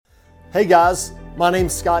Hey guys, my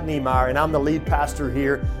name's Scott Niemeyer and I'm the lead pastor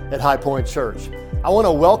here at High Point Church. I want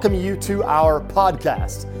to welcome you to our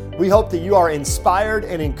podcast. We hope that you are inspired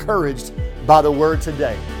and encouraged by the word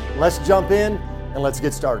today. Let's jump in and let's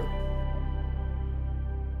get started.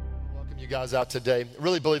 Welcome you guys out today. I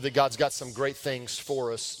really believe that God's got some great things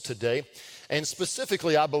for us today. And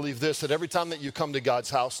specifically, I believe this, that every time that you come to God's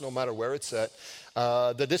house, no matter where it's at,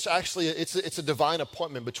 that this actually, it's a divine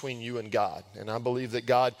appointment between you and God. And I believe that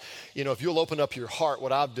God, if you'll open up your heart,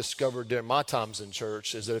 what I've discovered during my times in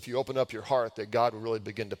church is that if you open up your heart, that God will really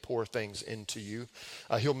begin to pour things into you.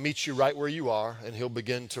 He'll meet you right where you are, and he'll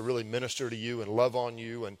begin to really minister to you and love on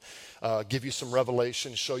you and give you some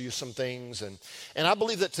revelation, show you some things. And I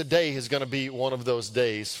believe that today is going to be one of those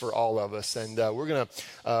days for all of us. And we're going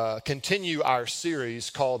to continue our series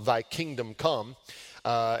called Thy Kingdom Come.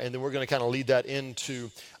 And then we're going to kind of lead that into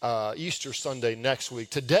Easter Sunday next week.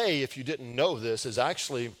 Today, if you didn't know this, is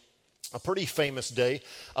actually a pretty famous day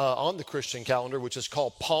on the Christian calendar, which is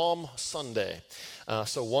called Palm Sunday.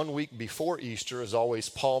 So 1 week before Easter is always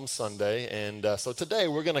Palm Sunday. And so today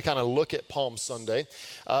we're going to kind of look at Palm Sunday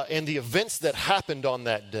and the events that happened on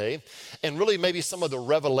that day, and really maybe some of the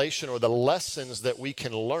revelation or the lessons that we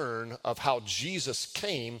can learn of how Jesus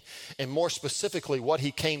came, and more specifically what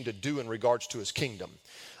he came to do in regards to his kingdom.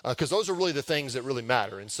 Because those are really the things that really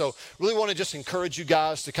matter. And so really want to just encourage you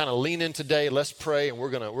guys to kind of lean in today. Let's pray, and we're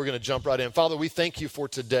gonna jump right in. Father, we thank you for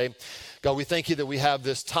today. God, we thank you that we have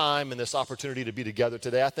this time and this opportunity to be together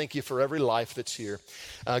today. I thank you for every life that's here.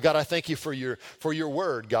 God, I thank you for your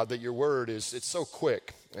word, God, that your word it's so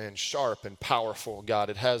quick and sharp and powerful, God.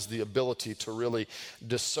 It has the ability to really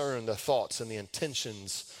discern the thoughts and the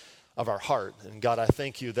intentions of our heart. And God, I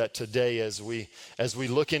thank you that today as we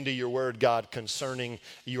look into your word, God, concerning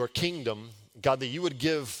your kingdom, God, that you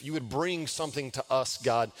would bring something to us,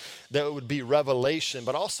 God, that would be revelation,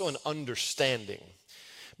 but also an understanding.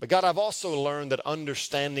 But God, I've also learned that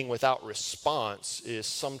understanding without response is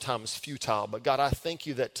sometimes futile. But God, I thank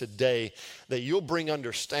you that today that you'll bring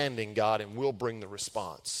understanding, God, and we'll bring the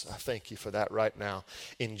response. I thank you for that right now.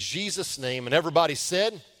 In Jesus' name, and everybody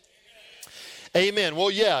said, amen. Well,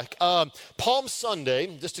 yeah, Palm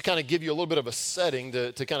Sunday, just to kind of give you a little bit of a setting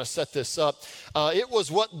to kind of set this up, it was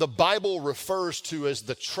what the Bible refers to as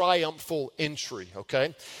the triumphal entry,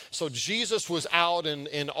 okay? So Jesus was out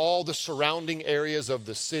in all the surrounding areas of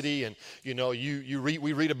the city, and,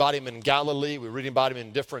 we read about him in Galilee, we read about him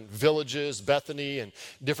in different villages, Bethany, and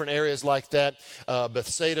different areas like that,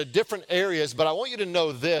 Bethsaida, different areas, but I want you to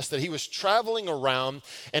know this, that he was traveling around,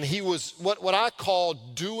 and he was what I call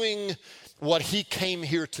doing what he came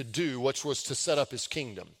here to do, which was to set up his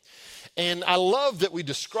kingdom. And I love that we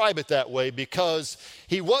describe it that way, because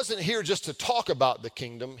he wasn't here just to talk about the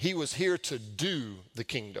kingdom, he was here to do the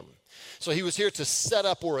kingdom. So he was here to set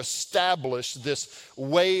up or establish this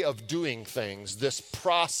way of doing things, this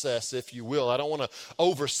process, if you will. I don't want to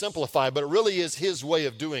oversimplify, but it really is his way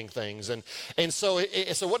of doing things. And so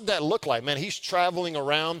what did that look like? Man, he's traveling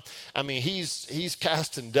around. I mean, he's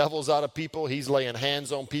casting devils out of people. He's laying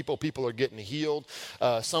hands on people. People are getting healed.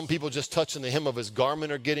 Some people just touching the hem of his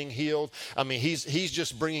garment are getting healed. I mean, he's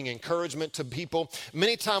just bringing encouragement to people.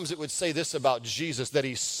 Many times it would say this about Jesus, that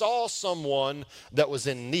he saw someone that was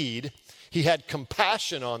in need. He had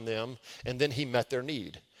compassion on them, and then he met their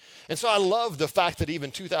need. And so I love the fact that even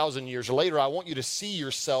 2,000 years later, I want you to see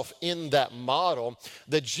yourself in that model,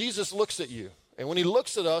 that Jesus looks at you. And when he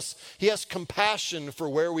looks at us, he has compassion for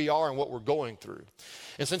where we are and what we're going through.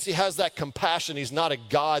 And since he has that compassion, he's not a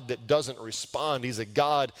God that doesn't respond. He's a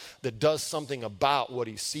God that does something about what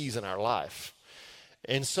he sees in our life.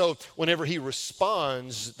 And so whenever he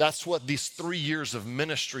responds, that's what these 3 years of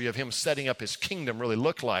ministry of him setting up his kingdom really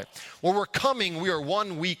look like. Well, we are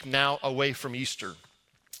 1 week now away from Easter.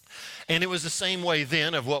 And it was the same way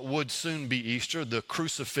then of what would soon be Easter, the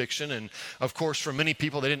crucifixion. And of course, for many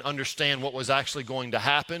people, they didn't understand what was actually going to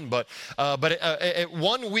happen. But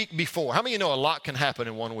 1 week before, how many of you know a lot can happen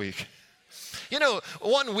in 1 week?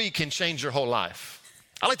 1 week can change your whole life.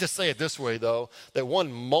 I like to say it this way, though, that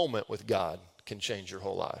one moment with God can change your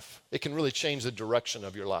whole life. It can really change the direction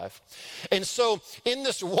of your life. And so in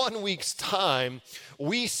this 1 week's time,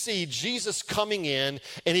 we see Jesus coming in,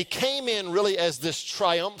 and he came in really as this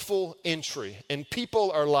triumphal entry. And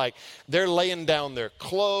people are like, they're laying down their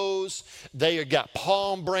clothes. They got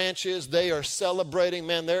palm branches. They are celebrating,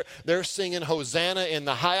 man. They're singing Hosanna in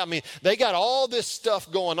the high. I mean, they got all this stuff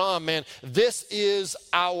going on, man. This is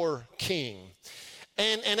our King.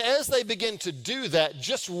 And as they begin to do that,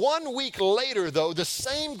 just 1 week later, though, the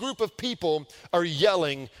same group of people are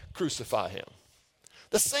yelling, "Crucify him."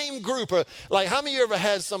 The same group. Like, how many of you ever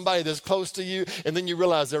had somebody that's close to you and then you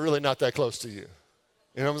realize they're really not that close to you?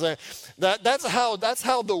 You know what I'm saying? That's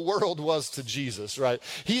how the world was to Jesus, right?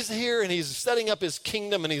 He's here and he's setting up his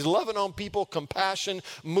kingdom and he's loving on people, compassion,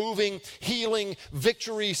 moving, healing,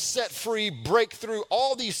 victory, set free, breakthrough.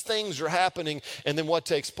 All these things are happening. And then what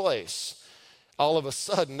takes place? All of a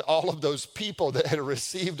sudden, all of those people that had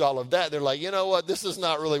received all of that, they're like, you know what, this is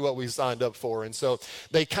not really what we signed up for. And so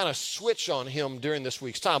they kind of switch on him during this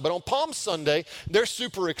week's time. But on Palm Sunday, they're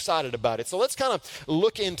super excited about it. So let's kind of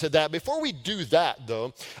look into that. Before we do that,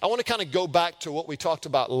 though, I want to kind of go back to what we talked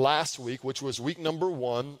about last week, which was week number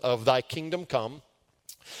 1 of Thy Kingdom Come.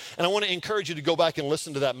 And I want to encourage you to go back and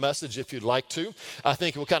listen to that message if you'd like to. I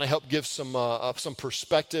think it will kind of help give some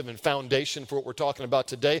perspective and foundation for what we're talking about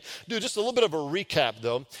today. Do just a little bit of a recap,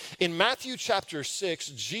 though. In Matthew chapter 6,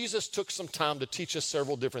 Jesus took some time to teach us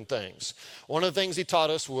several different things. One of the things he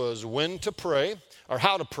taught us was when to pray, or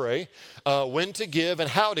how to pray, when to give and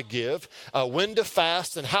how to give, when to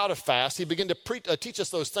fast and how to fast. He began to teach us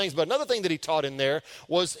those things. But another thing that he taught in there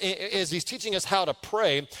was, as he's teaching us how to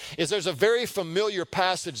pray, is there's a very familiar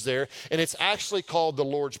passage there, and it's actually called the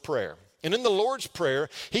Lord's Prayer. And in the Lord's Prayer,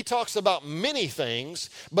 he talks about many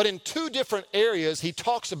things, but in 2 different areas, he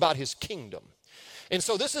talks about his kingdom. And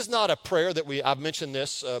so this is not a prayer that I've mentioned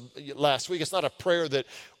this last week. It's not a prayer that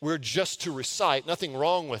we're just to recite. Nothing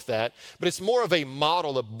wrong with that. But it's more of a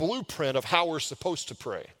model, a blueprint of how we're supposed to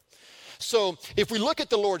pray. So if we look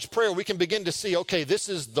at the Lord's Prayer, we can begin to see, okay, this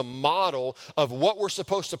is the model of what we're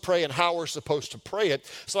supposed to pray and how we're supposed to pray it.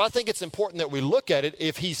 So I think it's important that we look at it.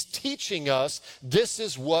 If he's teaching us, this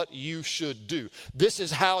is what you should do. This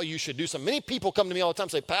is how you should do something. Many people come to me all the time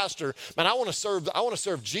and say, Pastor, man, I want to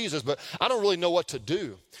serve Jesus, but I don't really know what to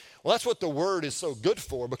do. Well, that's what the Word is so good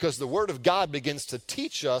for, because the Word of God begins to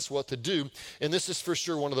teach us what to do. And this is for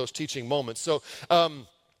sure one of those teaching moments. So,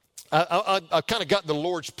 I kind of got the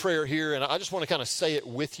Lord's Prayer here, and I just want to kind of say it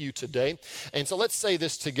with you today. And so let's say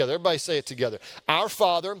this together. Everybody say it together. Our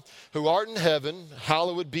Father, who art in heaven,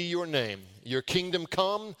 hallowed be your name. Your kingdom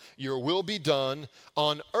come, your will be done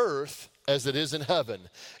on earth as it is in heaven.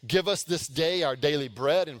 Give us this day our daily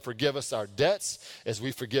bread, and forgive us our debts as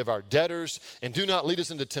we forgive our debtors. And do not lead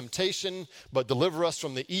us into temptation, but deliver us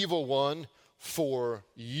from the evil one. For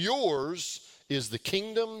yours is the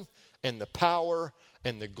kingdom and the power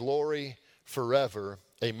and the glory forever.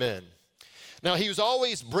 Amen. Now, he was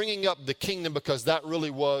always bringing up the kingdom because that really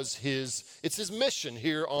was it's his mission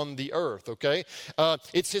here on the earth, okay?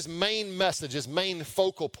 It's his main message, his main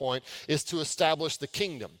focal point is to establish the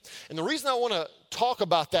kingdom. And the reason I want to talk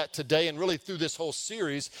about that today and really through this whole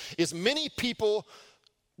series is many people,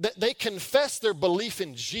 they confess their belief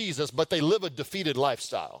in Jesus, but they live a defeated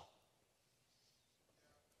lifestyle.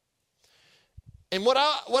 And what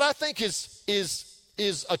I think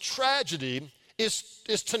is a tragedy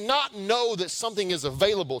is to not know that something is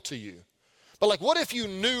available to you. But like, what if you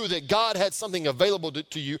knew that God had something available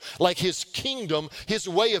to you, like his kingdom, his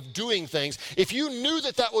way of doing things? If you knew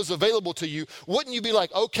that that was available to you, wouldn't you be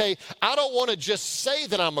like, okay, I don't want to just say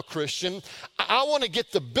that I'm a Christian. I want to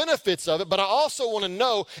get the benefits of it, but I also want to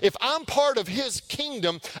know if I'm part of his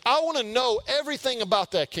kingdom, I want to know everything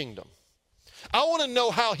about that kingdom. I want to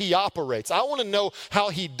know how he operates. I want to know how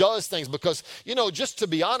he does things because, you know, just to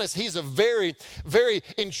be honest, he's a very, very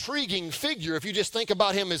intriguing figure. If you just think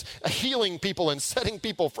about him as healing people and setting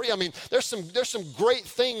people free, I mean, there's some great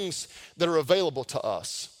things that are available to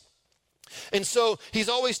us. And so he's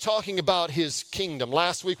always talking about his kingdom.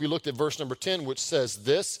 Last week we looked at verse number 10, which says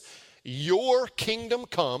this: your kingdom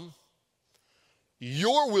come,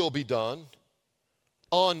 your will be done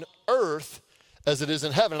on earth as it is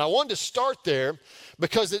in heaven. And I wanted to start there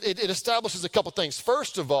because it establishes a couple things.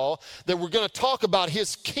 First of all, that we're going to talk about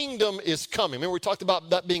his kingdom is coming. Remember, we talked about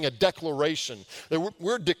that being a declaration. That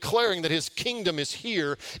we're declaring that his kingdom is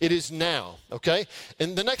here. It is now, okay?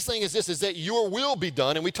 And the next thing is this, is that your will be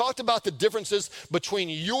done. And we talked about the differences between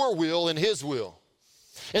your will and his will.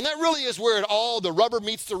 And that really is where the rubber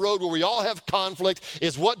meets the road, where we all have conflict,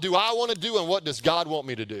 is what do I want to do and what does God want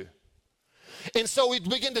me to do? And so we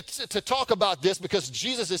begin to talk about this because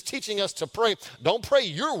Jesus is teaching us to pray. Don't pray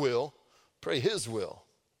your will, pray his will.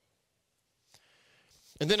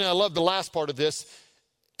 And then I love the last part of this,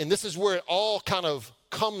 and this is where it all kind of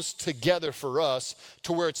comes together for us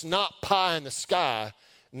to where it's not pie in the sky.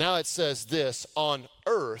 Now it says this, on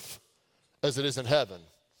earth as it is in heaven.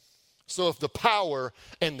 So if the power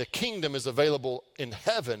and the kingdom is available in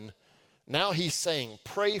heaven, now he's saying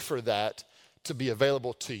pray for that to be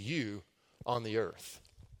available to you on the earth.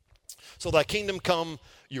 So thy kingdom come,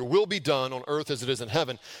 your will be done on earth as it is in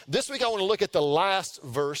heaven. This week I want to look at the last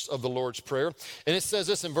verse of the Lord's Prayer. And it says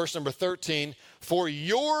this in verse number 13, for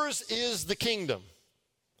yours is the kingdom.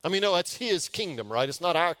 I mean, no, that's his kingdom, right? It's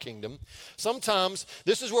not our kingdom. Sometimes,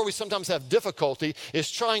 this is where we sometimes have difficulty, is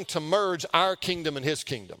trying to merge our kingdom and his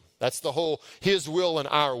kingdom. That's the whole his will and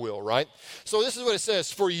our will, right? So this is what it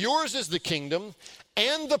says, for yours is the kingdom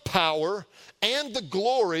and the power and the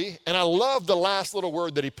glory. And I love the last little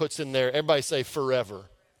word that he puts in there. Everybody say forever.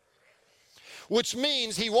 Which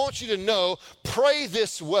means he wants you to know, pray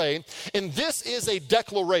this way. And this is a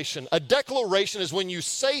declaration. A declaration is when you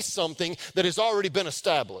say something that has already been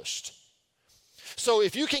established. So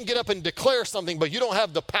if you can get up and declare something, but you don't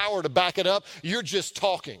have the power to back it up, you're just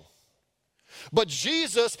talking. But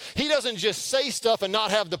Jesus, he doesn't just say stuff and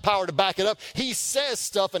not have the power to back it up. He says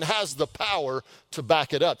stuff and has the power to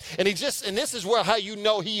back it up. And this is where how you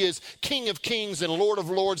know he is King of Kings and Lord of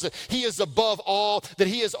Lords, that he is above all, that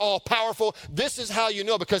he is all powerful. This is how you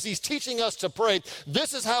know, because he's teaching us to pray.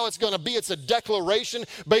 This is how it's going to be. It's a declaration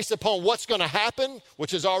based upon what's going to happen,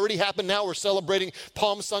 which has already happened now. We're celebrating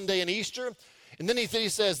Palm Sunday and Easter. And then he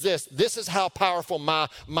says this is how powerful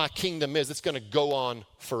my kingdom is. It's going to go on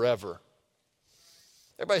forever.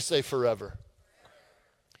 Everybody say forever.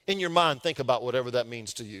 In your mind, think about whatever that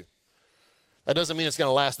means to you. That doesn't mean it's going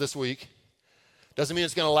to last this week. Doesn't mean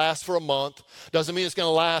it's going to last for a month. Doesn't mean it's going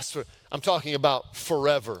to last for, I'm talking about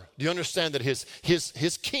forever. Do you understand that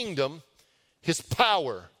his kingdom, his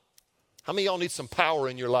power, how many of y'all need some power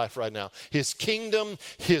in your life right now? His kingdom,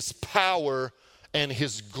 his power, and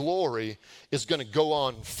his glory is going to go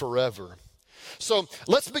on forever. So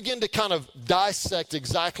let's begin to kind of dissect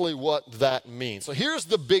exactly what that means. So here's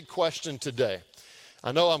the big question today.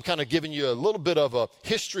 I know I'm kind of giving you a little bit of a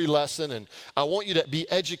history lesson, and I want you to be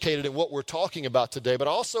educated in what we're talking about today, but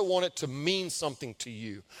I also want it to mean something to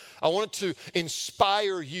you. I want it to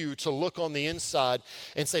inspire you to look on the inside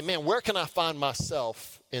and say, man, where can I find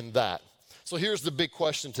myself in that? So here's the big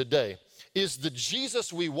question today. Is the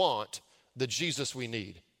Jesus we want the Jesus we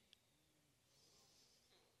need?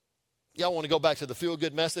 Y'all want to go back to the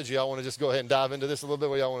feel-good message? Y'all want to just go ahead and dive into this a little bit?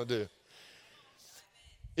 What y'all want to do?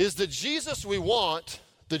 Is the Jesus we want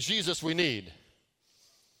the Jesus we need?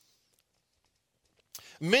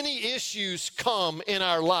 Many issues come in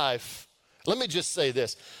our life. Let me just say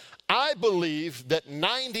this. I believe that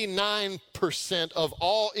 99% of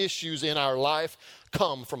all issues in our life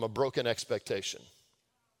come from a broken expectation.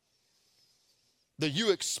 That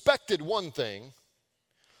you expected one thing,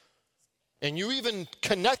 and you even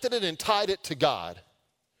connected it and tied it to God.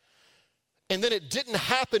 And then it didn't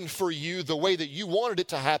happen for you the way that you wanted it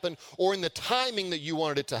to happen or in the timing that you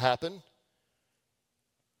wanted it to happen.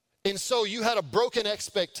 And so you had a broken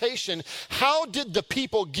expectation. How did the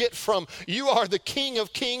people get from you are the King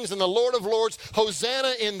of Kings and the Lord of Lords,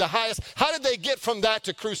 Hosanna in the highest? How did they get from that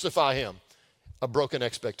to crucify him? A broken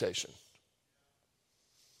expectation.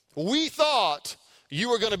 We thought you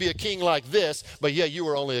were going to be a king like this, but yeah, you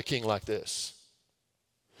were only a king like this.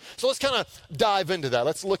 So let's kind of dive into that.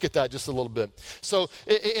 Let's look at that just a little bit. So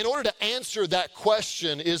in order to answer that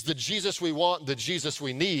question, is the Jesus we want the Jesus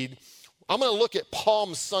we need? I'm going to look at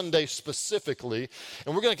Palm Sunday specifically,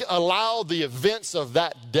 and we're going to allow the events of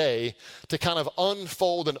that day to kind of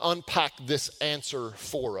unfold and unpack this answer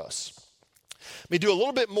for us. Let me do a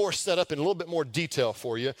little bit more setup and a little bit more detail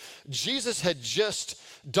for you. Jesus had just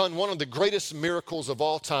done one of the greatest miracles of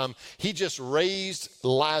all time. He just raised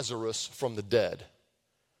Lazarus from the dead.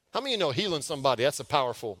 How many of you know healing somebody, that's a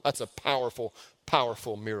powerful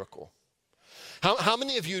miracle. How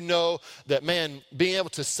many of you know that, man, being able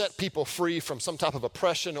to set people free from some type of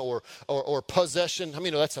oppression or possession, how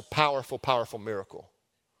many know that's a powerful miracle?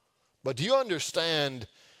 But do you understand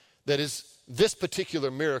that is this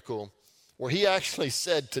particular miracle where he actually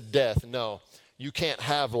said to death, no, you can't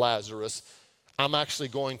have Lazarus. I'm actually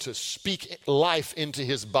going to speak life into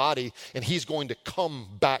his body, and he's going to come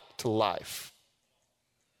back to life.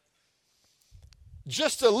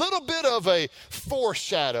 Just a little bit of a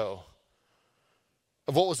foreshadow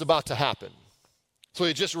of what was about to happen. So he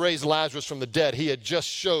had just raised Lazarus from the dead. He had just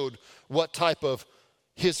showed what type of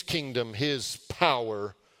his kingdom, his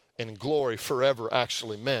power, and glory forever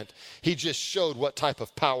actually meant. He just showed what type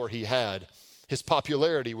of power he had. His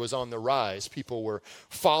popularity was on the rise. People were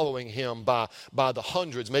following him by the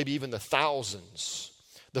hundreds, maybe even the thousands.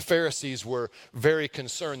 The Pharisees were very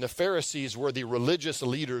concerned. The Pharisees were the religious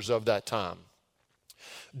leaders of that time.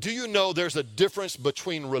 Do you know there's a difference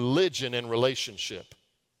between religion and relationship?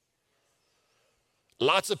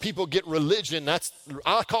 Lots of people get religion.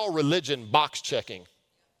 I call religion box checking.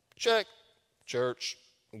 Check, church,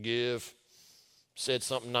 give, said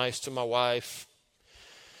something nice to my wife.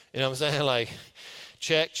 You know what I'm saying? Like,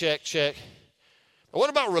 check, check, check. But what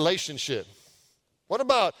about relationship? What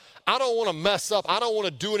about, I don't want to mess up. I don't want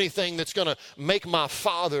to do anything that's going to make my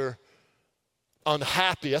father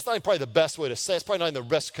unhappy. That's not even probably the best way to say it. It's probably not even the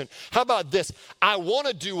best. How about this? I want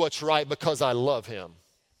to do what's right because I love him.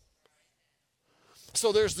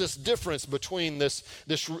 So there's this difference between this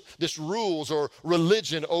rules or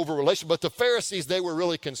religion over relation. But the Pharisees, they were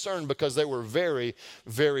really concerned because they were very,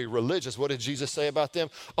 very religious. What did Jesus say about them?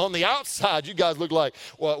 On the outside, you guys look like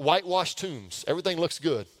whitewashed tombs. Everything looks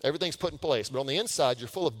good. Everything's put in place. But on the inside, you're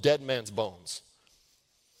full of dead man's bones.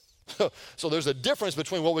 So there's a difference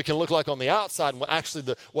between what we can look like on the outside and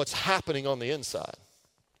what's happening on the inside.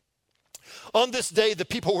 On this day, the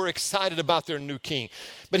people were excited about their new king.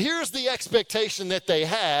 But here's the expectation that they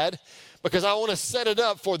had, because I want to set it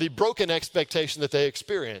up for the broken expectation that they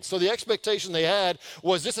experienced. So the expectation they had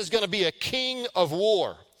was this is going to be a king of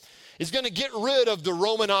war. He's going to get rid of the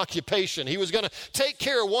Roman occupation. He was going to take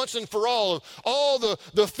care once and for all of all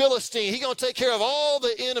the Philistines. He's going to take care of all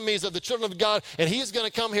the enemies of the children of God, and he's going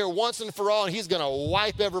to come here once and for all, and he's going to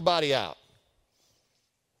wipe everybody out.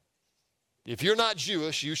 If you're not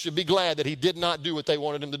Jewish, you should be glad that he did not do what they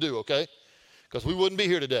wanted him to do, okay? Because we wouldn't be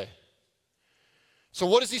here today. So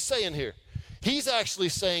what is he saying here? He's actually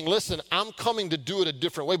saying, listen, I'm coming to do it a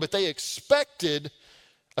different way, but they expected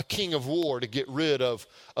a king of war to get rid of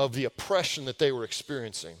the oppression that they were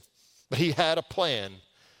experiencing. But he had a plan.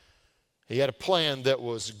 He had a plan that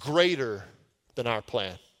was greater than our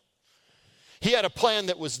plan. He had a plan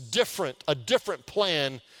that was different, a different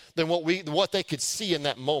plan than what they could see in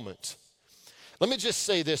that moment. Let me just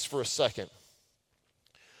say this for a second.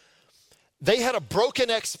 They had a broken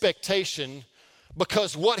expectation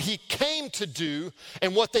because what he came to do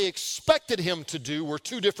and what they expected him to do were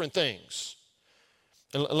two different things.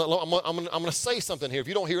 And I'm going to say something here. If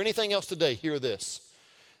you don't hear anything else today, hear this.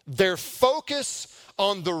 Their focus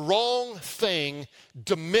on the wrong thing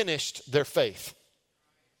diminished their faith.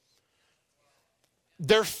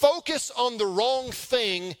 Their focus on the wrong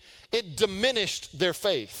thing, it diminished their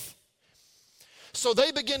faith. So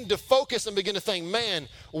they begin to focus and begin to think, man,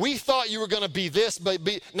 we thought you were going to be this, but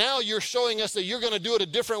now you're showing us that you're going to do it a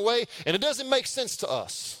different way, and it doesn't make sense to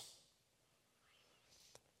us.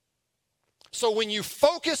 So when you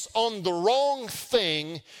focus on the wrong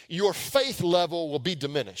thing, your faith level will be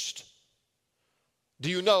diminished. Do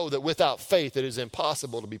you know that without faith, it is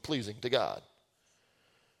impossible to be pleasing to God?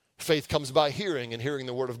 Faith comes by hearing, and hearing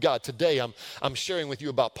the word of God. Today, I'm sharing with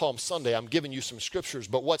you about Palm Sunday. I'm giving you some scriptures,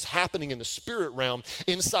 but what's happening in the spirit realm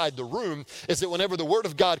inside the room is that whenever the word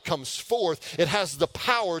of God comes forth, it has the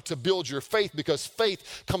power to build your faith, because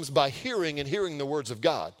faith comes by hearing, and hearing the words of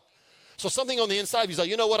God. So something on the inside of you is like,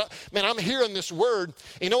 you know what, man, I'm hearing this word.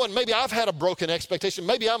 You know what, maybe I've had a broken expectation.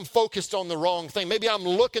 Maybe I'm focused on the wrong thing. Maybe I'm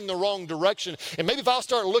looking the wrong direction. And maybe if I'll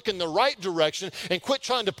start looking the right direction and quit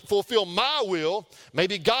trying to fulfill my will,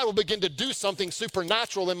 maybe God will begin to do something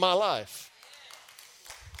supernatural in my life.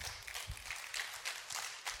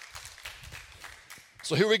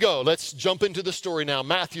 So here we go. Let's jump into the story now.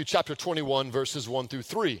 Matthew chapter 21, verses 1 through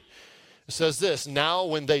 3. It says this: now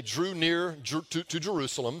when they drew near to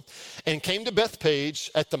Jerusalem and came to Bethphage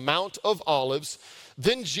at the Mount of Olives,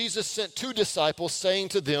 then Jesus sent 2 disciples, saying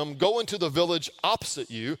to them, go into the village opposite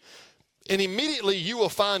you, and immediately you will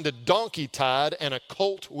find a donkey tied and a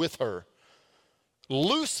colt with her.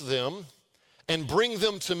 Loose them and bring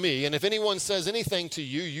them to me, and if anyone says anything to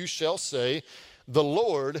you, you shall say, the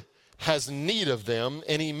Lord has need of them,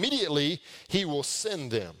 and immediately he will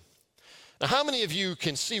send them. Now, how many of you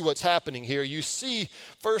can see what's happening here? You see,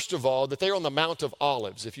 first of all, that they're on the Mount of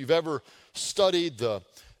Olives. If you've ever studied the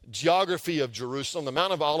geography of Jerusalem, the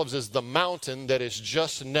Mount of Olives is the mountain that is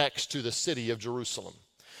just next to the city of Jerusalem.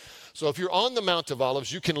 So if you're on the Mount of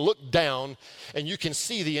Olives, you can look down and you can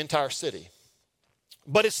see the entire city.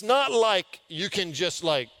 But it's not like you can just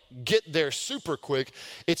get there super quick.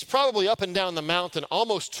 It's probably up and down the mountain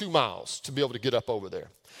almost 2 miles to be able to get up over there.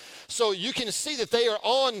 So you can see that they are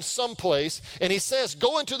on someplace, and he says,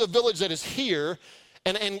 go into the village that is here,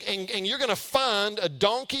 and you're going to find a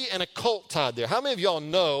donkey and a colt tied there. How many of y'all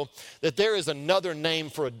know that there is another name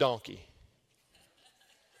for a donkey?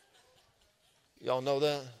 Y'all know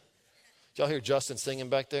that? Did y'all hear Justin singing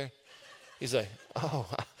back there? He's like, oh,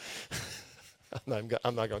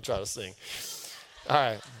 I'm not going to try to sing. All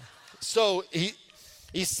right. So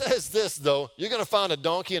he says this, though. You're going to find a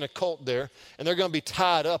donkey and a colt there, and they're going to be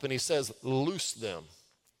tied up, and he says, loose them.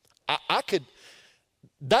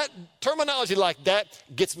 That terminology like that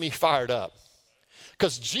gets me fired up.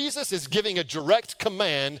 Because Jesus is giving a direct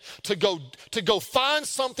command to go find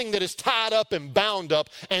something that is tied up and bound up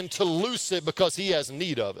and to loose it because he has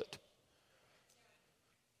need of it.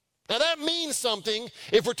 Now that means something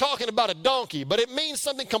if we're talking about a donkey, but it means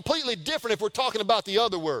something completely different if we're talking about the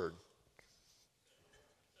other word.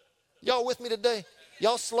 Y'all with me today?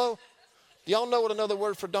 Y'all slow? Y'all know what another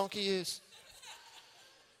word for donkey is?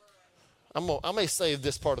 I may save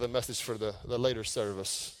this part of the message for the later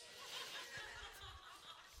service.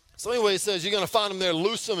 So anyway, it says, you're going to find them there,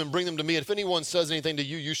 loose them and bring them to me. And if anyone says anything to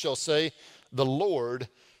you, you shall say, the Lord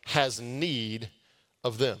has need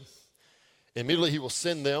of them. Immediately he will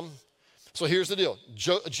send them. So here's the deal.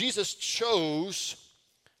 Jesus chose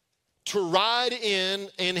to ride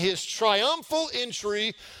in his triumphal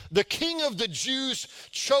entry. The King of the Jews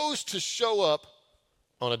chose to show up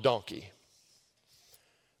on a donkey.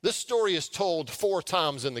 This story is told 4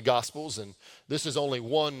 times in the Gospels, and this is only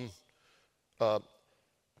one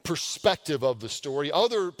perspective of the story.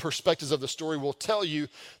 Other perspectives of the story will tell you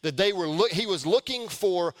that he was looking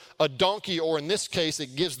for a donkey, or in this case,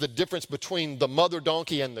 it gives the difference between the mother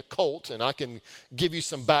donkey and the colt, and I can give you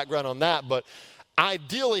some background on that, but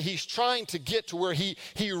ideally, he's trying to get to where he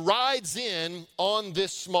rides in on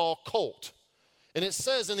this small colt. And it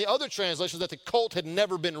says in the other translations that the colt had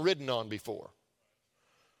never been ridden on before.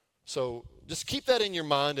 So just keep that in your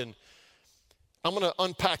mind, and I'm going to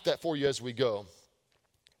unpack that for you as we go.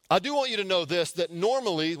 I do want you to know this, that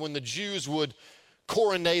normally when the Jews would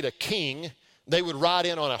coronate a king, they would ride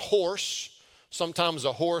in on a horse, sometimes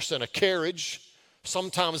a horse and a carriage,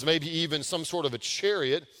 sometimes maybe even some sort of a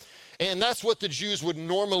chariot. And that's what the Jews would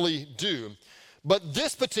normally do. But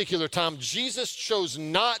this particular time, Jesus chose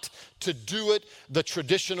not to do it the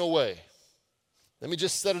traditional way. Let me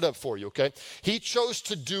just set it up for you, okay? He chose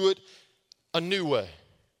to do it a new way.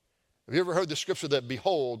 Have you ever heard the scripture that,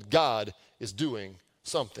 behold, God is doing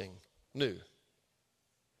something new?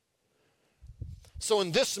 So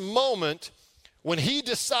in this moment, when he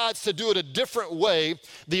decides to do it a different way,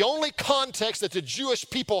 the only context that the Jewish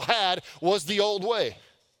people had was the old way.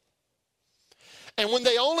 And when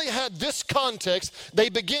they only had this context, they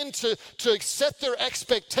begin to set their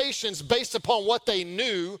expectations based upon what they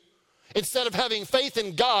knew instead of having faith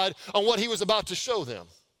in God on what he was about to show them.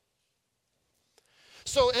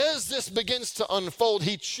 So as this begins to unfold,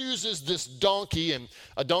 he chooses this donkey, and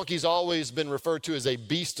a donkey's always been referred to as a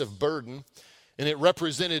beast of burden, and it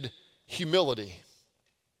represented humility,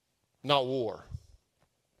 not war.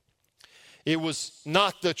 It was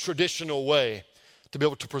not the traditional way to be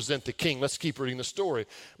able to present the king. Let's keep reading the story.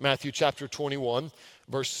 Matthew chapter 21,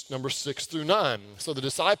 verse number 6 through 9. So the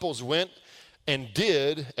disciples went and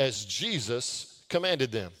did as Jesus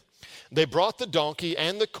commanded them. They brought the donkey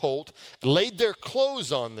and the colt, laid their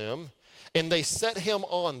clothes on them, and they set him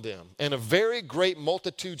on them. And a very great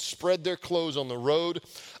multitude spread their clothes on the road.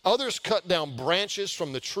 Others cut down branches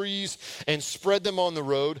from the trees and spread them on the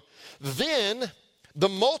road. Then the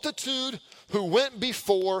multitude who went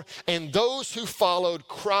before and those who followed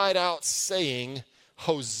cried out, saying,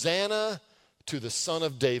 Hosanna to the Son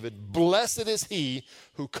of David. Blessed is he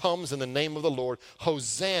who comes in the name of the Lord.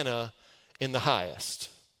 Hosanna in the highest.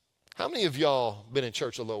 How many of y'all been in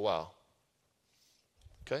church a little while?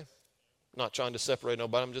 Okay. Not trying to separate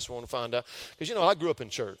nobody. I'm just wanting to find out. Because, I grew up in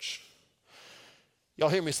church. Y'all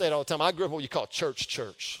hear me say it all the time. I grew up in what you call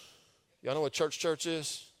church. Y'all know what church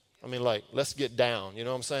is? I mean, like, let's get down. You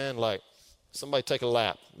know what I'm saying? Like, somebody take a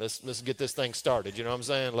lap. Let's get this thing started. You know what I'm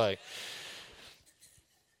saying? Like,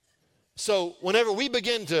 so whenever we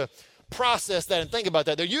begin to process that and think about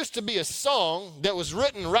that, there used to be a song that was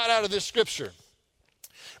written right out of this scripture.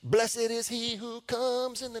 Blessed is he who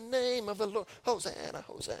comes in the name of the Lord. Hosanna,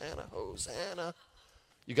 Hosanna, Hosanna.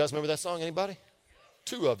 You guys remember that song? Anybody?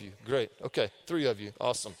 2 of you. Great. Okay. 3 of you.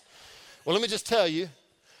 Awesome. Well, let me just tell you,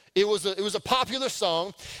 it was a popular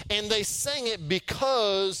song, and they sang it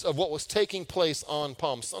because of what was taking place on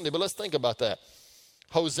Palm Sunday. But let's think about that.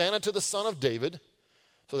 Hosanna to the Son of David.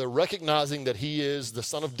 So they're recognizing that he is the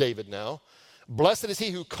Son of David now. Blessed is he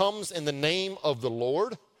who comes in the name of the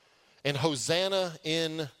Lord. And Hosanna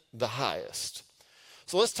in the highest.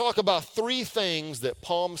 So let's talk about 3 things that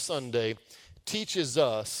Palm Sunday teaches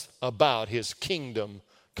us about his kingdom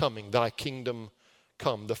coming. Thy kingdom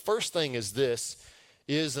come. The first thing is this,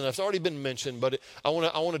 and it's already been mentioned, but I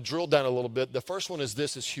want to drill down a little bit. The first one is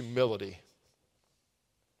this, is humility.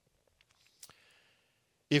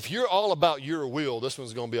 If you're all about your will, this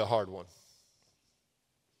one's going to be a hard one.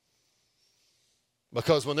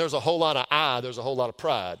 Because when there's a whole lot of I, there's a whole lot of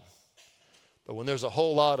pride. But when there's a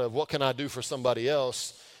whole lot of what can I do for somebody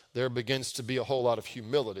else, there begins to be a whole lot of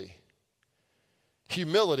humility.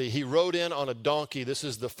 Humility, he rode in on a donkey. This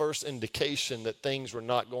is the first indication that things were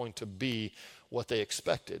not going to be what they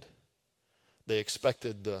expected. They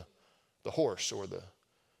expected the horse or the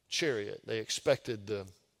chariot. They expected the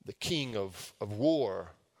king of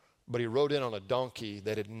war. But he rode in on a donkey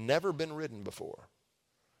that had never been ridden before.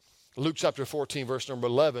 Luke chapter 14, verse number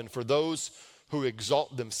 11, for those who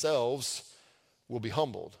exalt themselves will be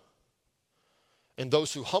humbled, and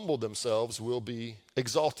those who humble themselves will be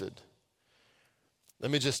exalted. Let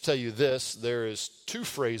me just tell you this, there is two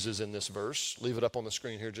phrases in this verse. Leave it up on the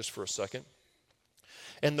screen here just for a second.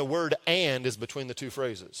 And the word "and" is between the two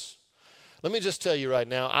phrases. Let me just tell you right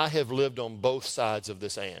now, I have lived on both sides of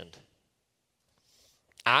this "and."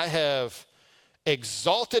 I have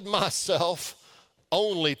exalted myself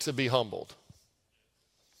only to be humbled.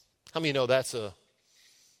 How many know that's a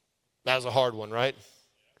hard one, right?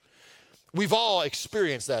 We've all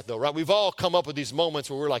experienced that though, right? We've all come up with these moments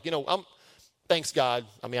where we're like, thanks God.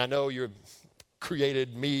 I mean, I know you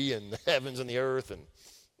created me and the heavens and the earth and,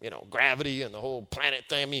 gravity and the whole planet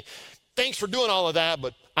thing. I mean, thanks for doing all of that,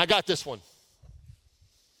 but I got this one.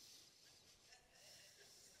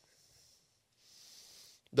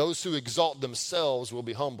 Those who exalt themselves will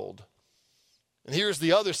be humbled. And here's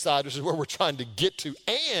the other side, which is where we're trying to get to.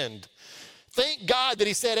 And thank God that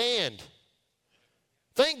he said "and."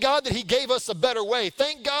 Thank God that he gave us a better way.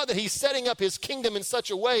 Thank God that he's setting up his kingdom in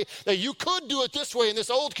such a way that you could do it this way in this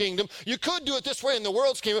old kingdom. You could do it this way in the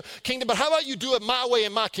world's kingdom, but how about you do it my way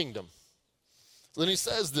in my kingdom? Then he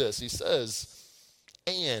says this, he says,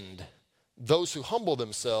 and those who humble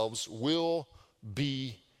themselves will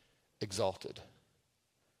be exalted.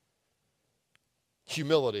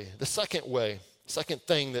 Humility. The second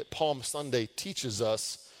thing that Palm Sunday teaches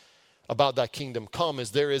us about that kingdom come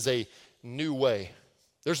is there is a new way.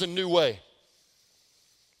 There's a new way.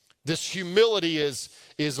 This humility is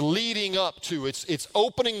leading up to, it's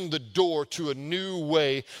opening the door to a new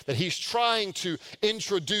way that he's trying to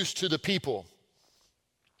introduce to the people.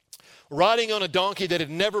 Riding on a donkey that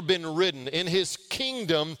had never been ridden. In his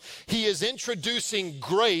kingdom, he is introducing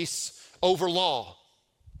grace over law.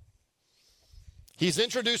 He's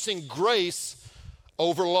introducing grace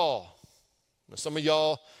over law. Now, some of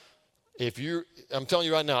y'all, I'm telling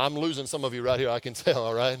you right now, I'm losing some of you right here, I can tell,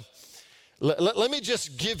 all right? Let me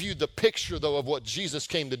just give you the picture, though, of what Jesus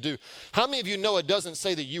came to do. How many of you know it doesn't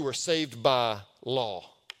say that you were saved by law?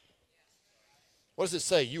 What does it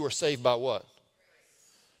say? You were saved by what?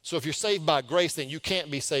 So if you're saved by grace, then you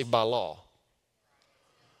can't be saved by law.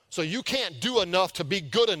 So you can't do enough to be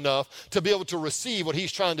good enough to be able to receive what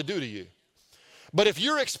he's trying to do to you. But if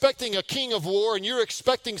you're expecting a king of war and you're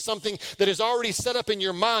expecting something that is already set up in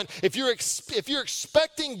your mind, if you're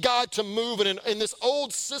expecting God to move in this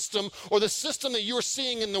old system or the system that you're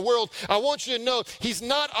seeing in the world, I want you to know he's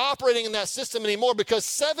not operating in that system anymore, because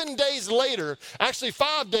 7 days later, actually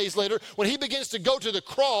 5 days later, when he begins to go to the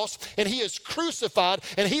cross and he is crucified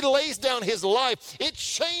and he lays down his life, it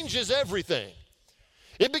changes everything.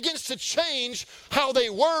 It begins to change how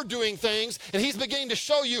they were doing things, and he's beginning to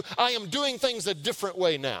show you, I am doing things a different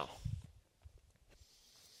way now.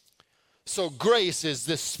 So grace is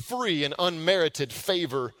this free and unmerited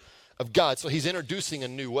favor of God. So he's introducing a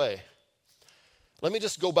new way. Let me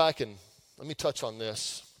just go back and let me touch on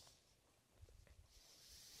this.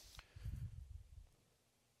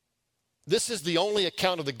 This is the only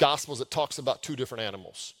account of the Gospels that talks about two different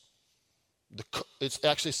animals. It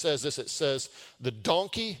actually says this, it says the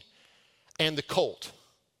donkey and the colt,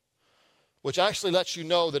 which actually lets you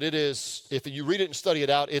know that it is, if you read it and study it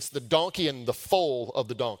out, it's the donkey and the foal of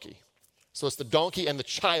the donkey. So it's the donkey and the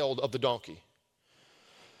child of the donkey.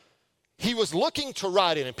 He was looking to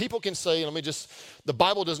ride in, and people can say, the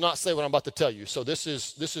Bible does not say what I'm about to tell you, so this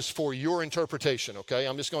is for your interpretation, okay?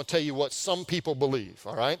 I'm just going to tell you what some people believe,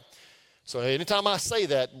 all right? So anytime I say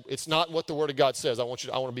that, it's not what the Word of God says. I want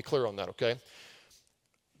to be clear on that, okay?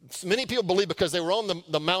 So many people believe because they were on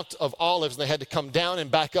the Mount of Olives and they had to come down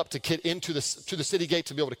and back up to get into the city gate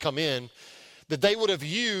to be able to come in, that they would have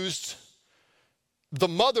used the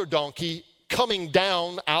mother donkey coming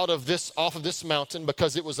down off of this mountain,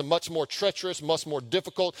 because it was a much more treacherous, much more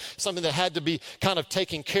difficult, something that had to be kind of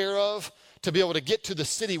taken care of to be able to get to the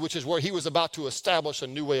city, which is where he was about to establish a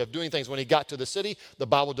new way of doing things. When he got to the city, the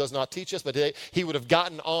Bible does not teach us, but he would have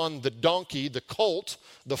gotten on the donkey, the colt,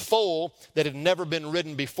 the foal that had never been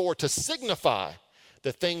ridden before, to signify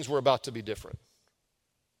that things were about to be different.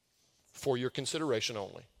 For your consideration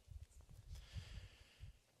only.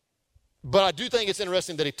 But I do think it's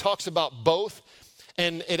interesting that he talks about both,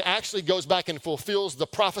 and it actually goes back and fulfills the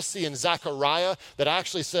prophecy in Zechariah that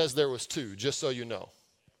actually says there was two, just so you know.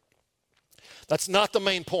 That's not the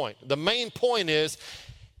main point. The main point is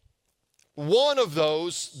one of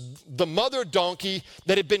those, the mother donkey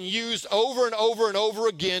that had been used over and over and over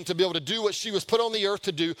again to be able to do what she was put on the earth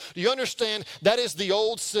to do. Do you understand? That is the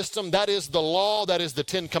old system. That is the law. That is the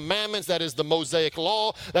 10 Commandments. That is the Mosaic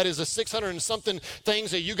law. That is the 600 and something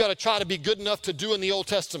things that you got to try to be good enough to do in the Old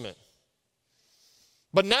Testament.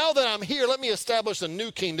 But now that I'm here, let me establish a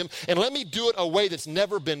new kingdom, and let me do it a way that's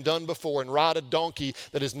never been done before, and ride a donkey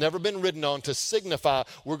that has never been ridden on to signify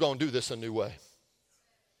we're going to do this a new way.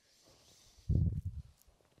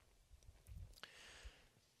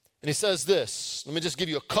 And he says this. Let me just give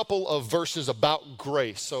you a couple of verses about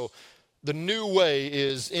grace. So the new way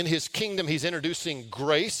is in his kingdom, he's introducing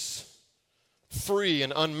grace, free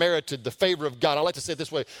and unmerited, the favor of God. I like to say it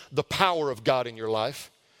this way, the power of God in your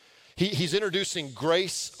life. He's introducing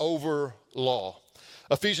grace over law.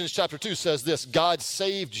 Ephesians chapter 2 says this, God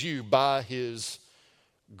saved you by his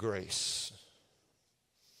grace.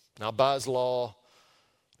 Not by his law,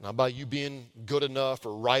 not by you being good enough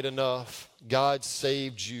or right enough. God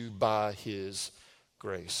saved you by his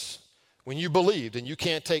grace. When you believed, and you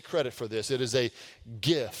can't take credit for this, it is a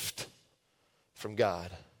gift from God.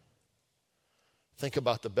 Think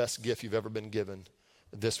about the best gift you've ever been given.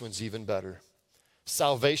 This one's even better.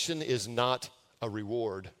 Salvation is not a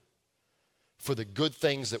reward for the good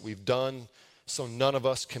things that we've done, so none of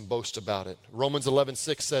us can boast about it. Romans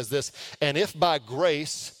 11:6 says this, and if by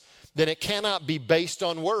grace, then it cannot be based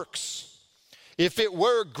on works. If it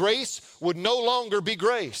were, grace would no longer be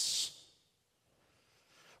grace.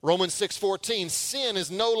 Romans 6:14, sin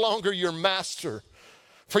is no longer your master.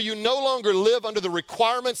 For you no longer live under the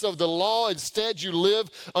requirements of the law. Instead, you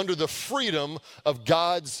live under the freedom of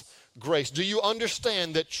God's grace. Do you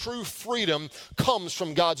understand that true freedom comes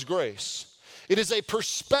from God's grace? It is a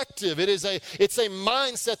perspective. It's a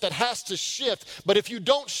mindset that has to shift. But if you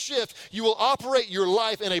don't shift, you will operate your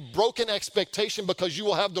life in a broken expectation because you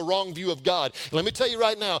will have the wrong view of God. And let me tell you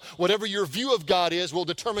right now, whatever your view of God is will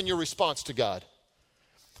determine your response to God.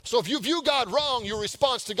 So if you view God wrong, your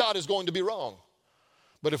response to God is going to be wrong.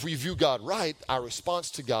 But if we view God right, our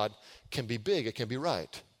response to God can be big. It can be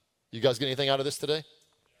right. You guys get anything out of this today?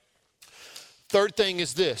 Third thing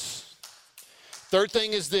is this.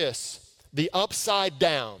 The upside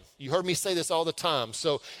down. You heard me say this all the time.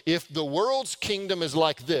 So if the world's kingdom is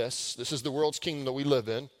like this is the world's kingdom that we live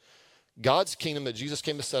in. God's kingdom that Jesus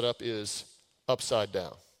came to set up is upside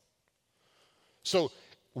down. So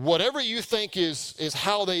whatever you think is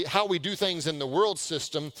how we do things in the world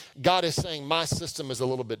system, God is saying my system is a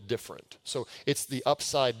little bit different. So it's the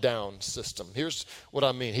upside down system. Here's what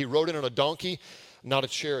I mean. He rode in on a donkey, not a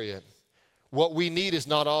chariot. What we need is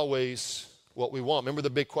not always what we want. Remember the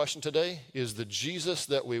big question today? Is the Jesus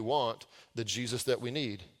that we want the Jesus that we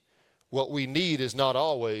need? What we need is not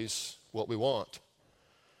always what we want.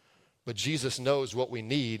 But Jesus knows what we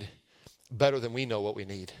need better than we know what we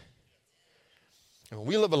need. And when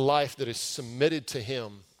we live a life that is submitted to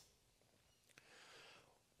him,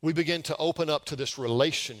 we begin to open up to this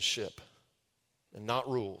relationship and not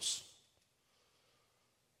rules.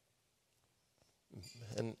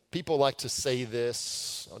 And people like to say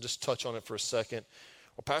this. I'll just touch on it for a second.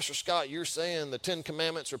 Well, Pastor Scott, you're saying the 10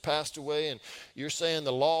 Commandments are passed away and you're saying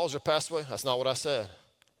the laws are passed away. That's not what I said.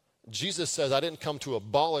 Jesus says I didn't come to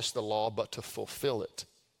abolish the law, but to fulfill it.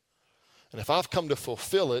 And if I've come to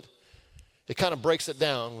fulfill it, it kind of breaks it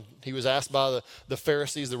down. He was asked by the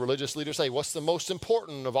Pharisees, the religious leaders, hey, what's the most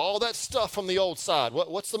important of all that stuff from the old side?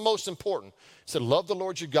 What's the most important? He said, love the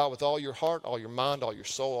Lord your God with all your heart, all your mind, all your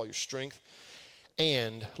soul, all your strength,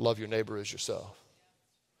 and love your neighbor as yourself.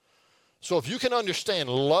 So if you can understand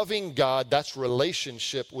loving God, that's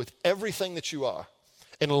relationship with everything that you are.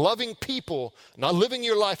 And loving people, not living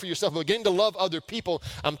your life for yourself, but beginning to love other people,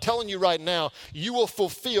 I'm telling you right now, you will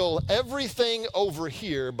fulfill everything over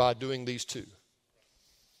here by doing these two.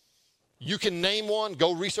 You can name one,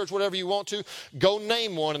 go research whatever you want to, go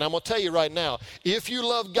name one, and I'm going to tell you right now, if you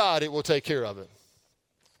love God, it will take care of it.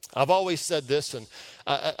 I've always said this, and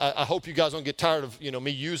I hope you guys don't get tired of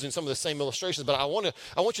me using some of the same illustrations, but I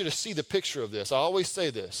want you to see the picture of this. I always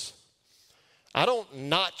say this. I don't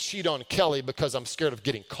not cheat on Kelly because I'm scared of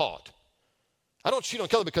getting caught. I don't cheat on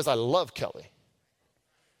Kelly because I love Kelly.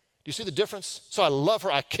 Do you see the difference? So I love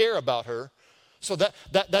her, I care about her. So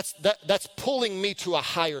that's pulling me to a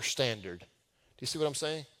higher standard. Do you see what I'm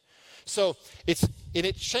saying? So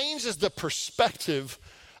it changes the perspective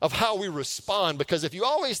of how we respond, because if you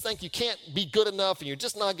always think you can't be good enough and you're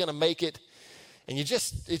just not going to make it, and it's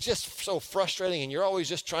just so frustrating, and you're always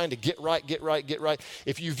just trying to get right.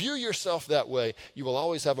 If you view yourself that way, you will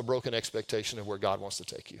always have a broken expectation of where God wants to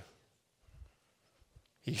take you.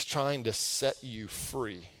 He's trying to set you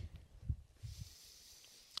free.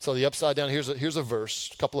 So the upside down, here's a verse,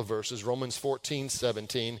 a couple of verses, Romans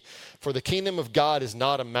 14:17. For the kingdom of God is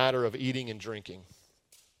not a matter of eating and drinking.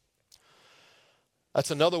 That's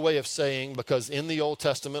another way of saying, because in the Old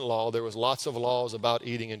Testament law, there was lots of laws about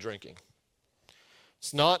eating and drinking.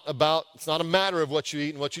 It's not a matter of what you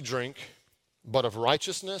eat and what you drink, but of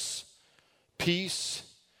righteousness, peace,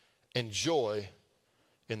 and joy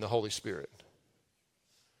in the Holy Spirit.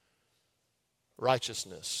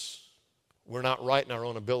 Righteousness. We're not right in our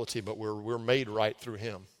own ability, but we're made right through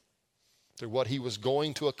him, through what he was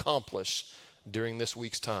going to accomplish during this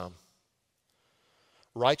week's time.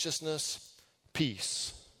 Righteousness,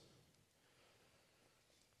 peace.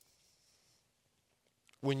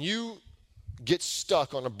 When you get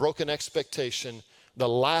stuck on a broken expectation, the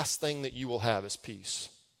last thing that you will have is peace.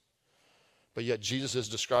 But yet Jesus is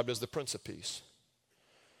described as the Prince of Peace.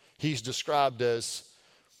 He's described as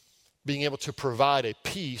being able to provide a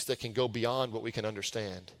peace that can go beyond what we can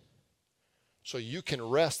understand. So you can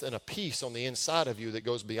rest in a peace on the inside of you that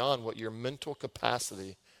goes beyond what your mental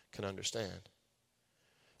capacity can understand.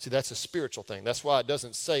 See, that's a spiritual thing. That's why it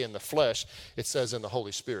doesn't say in the flesh, it says in the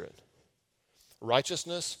Holy Spirit.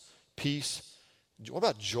 Righteousness, peace. What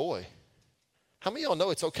about joy? How many of y'all know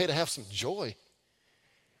it's okay to have some joy?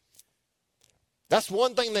 That's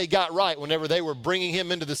one thing they got right whenever they were bringing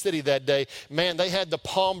him into the city that day. Man, they had the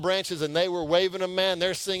palm branches and they were waving them, man.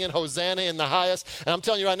 They're singing Hosanna in the highest. And I'm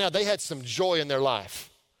telling you right now, they had some joy in their life.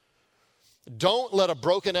 Don't let a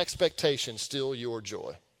broken expectation steal your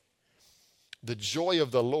joy. The joy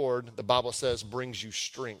of the Lord, the Bible says, brings you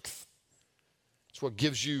strength. It's what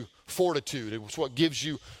gives you fortitude. It's what gives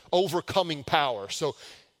you overcoming power. So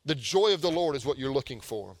the joy of the Lord is what you're looking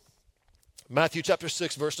for. Matthew chapter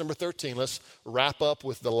 6, verse number 13. Let's wrap up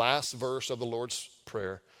with the last verse of the Lord's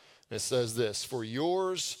Prayer. And it says this, for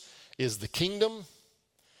yours is the kingdom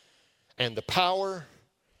and the power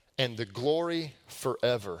and the glory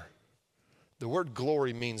forever. The word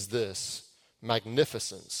glory means this,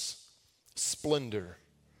 magnificence, splendor,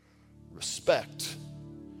 respect,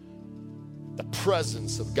 the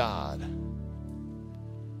presence of God.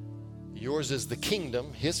 Yours is the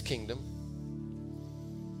kingdom, his kingdom,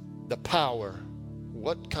 the power.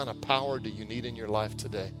 What kind of power do you need in your life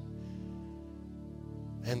today?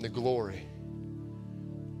 And the glory.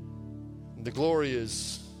 The glory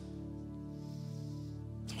is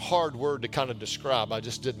a hard word to kind of describe. I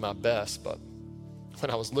just did my best, but when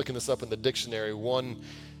I was looking this up in the dictionary, one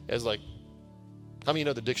is like, how many of you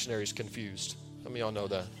know the dictionary is confused? How many of y'all know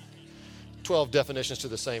that? 12 definitions to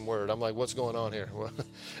the same word. I'm like, what's going on here? Well,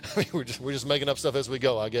 I mean, we're just making up stuff as we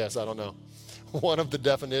go, I guess. I don't know. One of the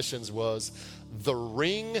definitions was the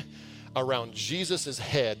ring around Jesus'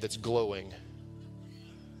 head that's glowing.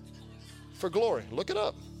 For glory. Look it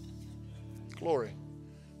up. Glory.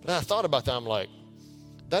 But I thought about that. I'm like,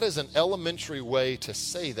 that is an elementary way to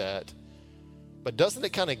say that. But doesn't it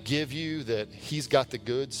kind of give you that he's got the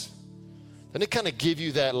goods? Doesn't it kind of give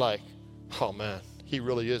you that like, oh man, he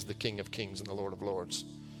really is the King of Kings and the Lord of Lords.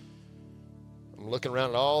 I'm looking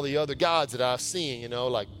around at all the other gods that I've seen, you know,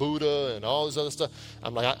 like Buddha and all this other stuff.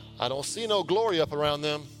 I'm like, I don't see no glory up around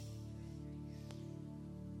them.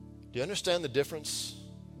 Do you understand the difference?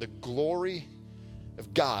 The glory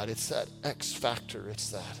of God, it's that X factor. It's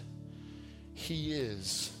that he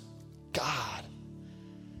is God.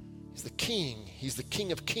 He's the King. He's the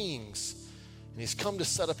King of Kings. And he's come to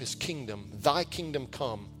set up his kingdom. Thy kingdom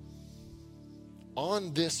come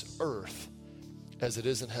on this earth as it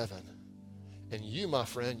is in heaven. And you, my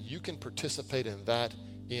friend, you can participate in that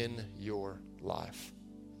in your life.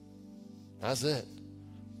 That's it.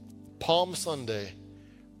 Palm Sunday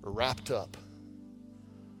wrapped up.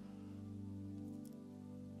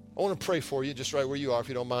 I want to pray for you just right where you are. If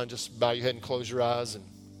you don't mind, just bow your head and close your eyes. And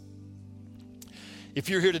if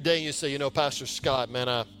you're here today and you say, you know, Pastor Scott, man,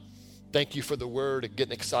 I thank you for the word and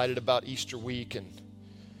getting excited about Easter week.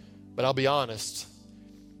 But I'll be honest,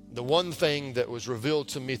 the one thing that was revealed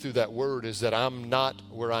to me through that word is that I'm not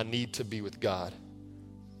where I need to be with God.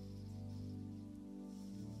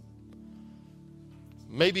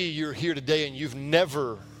 Maybe you're here today and you've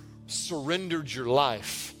never surrendered your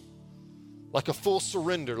life, like a full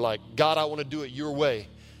surrender, like, God, I want to do it your way.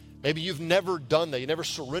 Maybe you've never done that. You never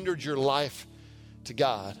surrendered your life to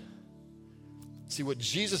God. See, what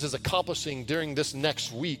Jesus is accomplishing during this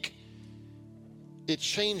next week, it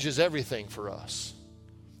changes everything for us.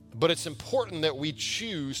 But it's important that we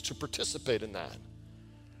choose to participate in that.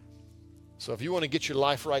 So if you want to get your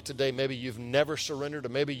life right today, maybe you've never surrendered, or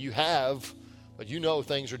maybe you have, but you know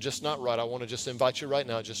things are just not right. I want to just invite you right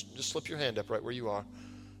now, just slip your hand up right where you are.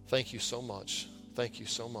 Thank you so much. Thank you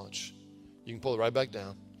so much. You can pull it right back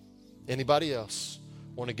down. Anybody else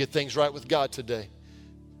want to get things right with God today?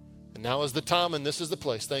 And now is the time and this is the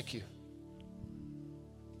place. Thank you.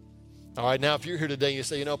 All right, now if you're here today and you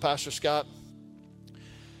say, Pastor Scott,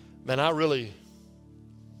 man, I really,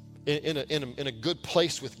 in a good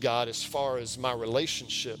place with God as far as my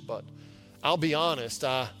relationship, but I'll be honest,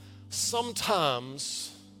 I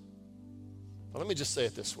sometimes, well, let me just say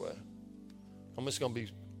it this way. I'm just going to be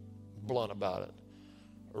blunt about it.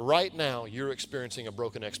 Right now, you're experiencing a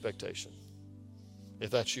broken expectation. If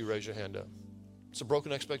that's you, raise your hand up. It's a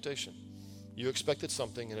broken expectation. You expected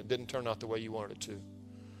something and it didn't turn out the way you wanted it to.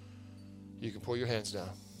 You can pull your hands down.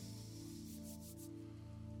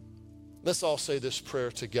 Let's all say this prayer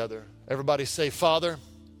together. Everybody say, Father,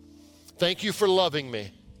 thank you for loving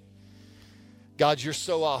me. God, you're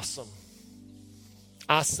so awesome.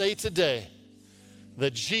 I say today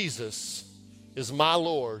that Jesus is my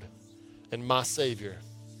Lord and my Savior.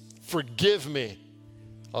 Forgive me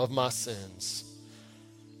of my sins.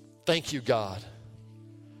 Thank you, God,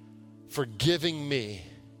 for giving me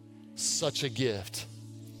such a gift.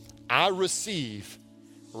 I receive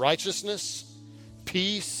righteousness,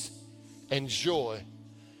 peace, and joy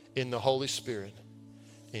in the Holy Spirit.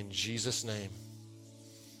 In Jesus' name.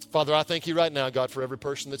 Father, I thank you right now, God, for every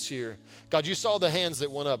person that's here. God, you saw the hands that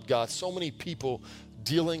went up, God. So many people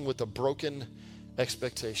dealing with a broken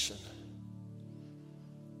expectation.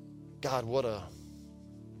 God, what a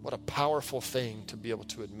powerful thing to be able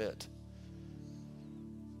to admit.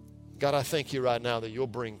 God, I thank you right now that you'll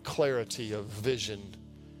bring clarity of vision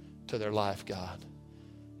to their life, God.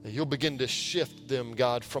 That you'll begin to shift them,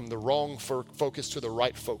 God, from the wrong focus to the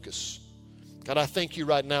right focus. God, I thank you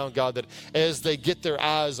right now, God, that as they get their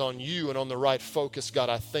eyes on you and on the right focus, God,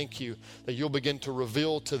 I thank you that you'll begin to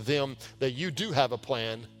reveal to them that you do have a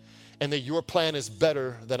plan and that your plan is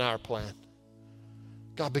better than our plan.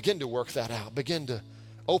 God, begin to work that out. Begin to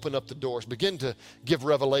open up the doors. Begin to give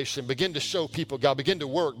revelation. Begin to show people, God. Begin to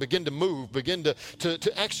work. Begin to move. Begin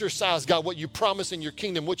to exercise, God, what you promise in your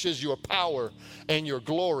kingdom, which is your power and your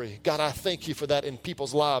glory. God, I thank you for that in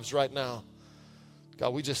people's lives right now.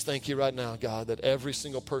 God, we just thank you right now, God, that every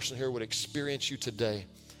single person here would experience you today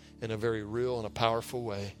in a very real and a powerful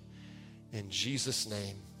way. In Jesus'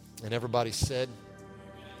 name. And everybody said,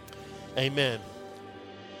 amen.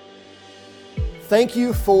 Thank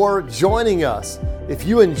you for joining us. If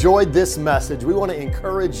you enjoyed this message, we want to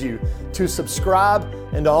encourage you to subscribe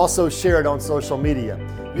and to also share it on social media.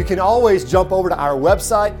 You can always jump over to our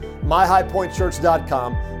website,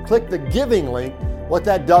 myhighpointchurch.com, click the giving link. What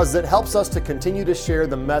that does is it helps us to continue to share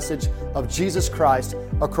the message of Jesus Christ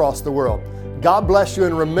across the world. God bless you,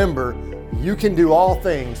 and remember, you can do all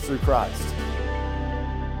things through Christ.